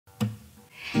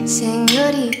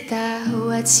Señorita,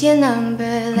 what's your number?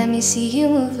 Let me see you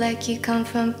move like you come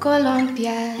from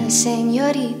Colombia.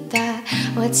 Señorita,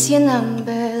 what's your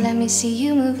number? Let me see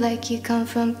you move like you come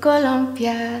from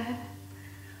Colombia.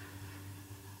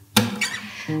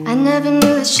 I never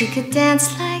knew that she could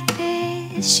dance like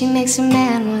this. She makes a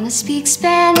man wanna speak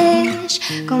Spanish.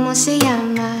 ¿Cómo se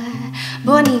llama?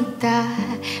 Bonita,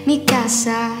 mi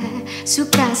casa, su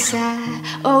casa.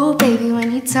 Oh baby,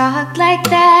 when you talk like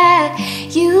that,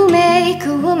 you make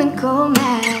a woman go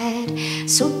mad.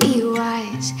 So be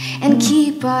wise and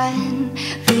keep on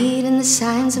reading the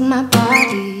signs of my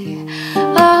body.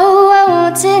 Oh, I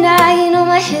won't deny, you know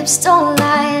my hips don't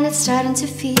lie, and it's starting to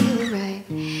feel right.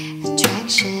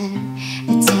 Attraction,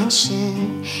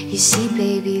 attention, you see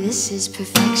baby, this is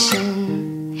perfection.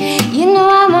 You know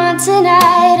I'm on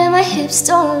tonight and my hips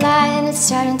don't lie, and it's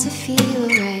starting to feel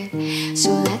right. So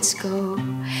let's go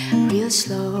real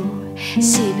slow.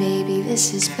 See baby,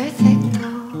 this is perfecto.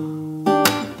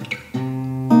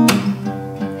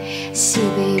 See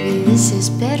baby, this is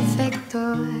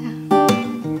perfecto.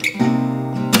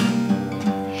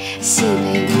 See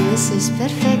baby, this is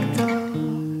perfecto.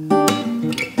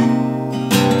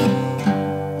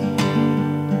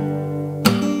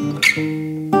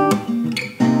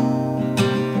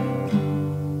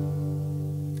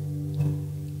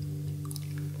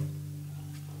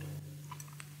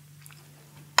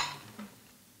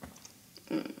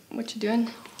 What you doing?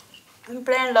 I'm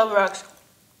playing Love Rocks.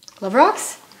 Love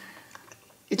Rocks?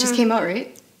 It just came out,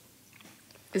 right?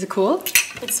 Is it cool?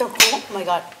 It's so cool. Oh my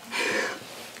god.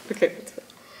 Okay.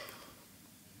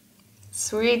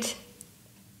 Sweet.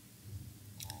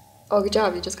 Oh, good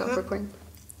job. You just got 4 points.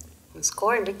 I'm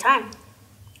scoring big time.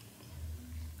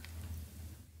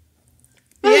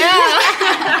 Yeah!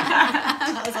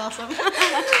 That was awesome. You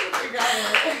got it.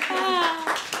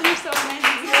 You're so amazing.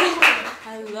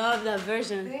 I love that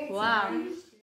version. Thanks, wow. Man.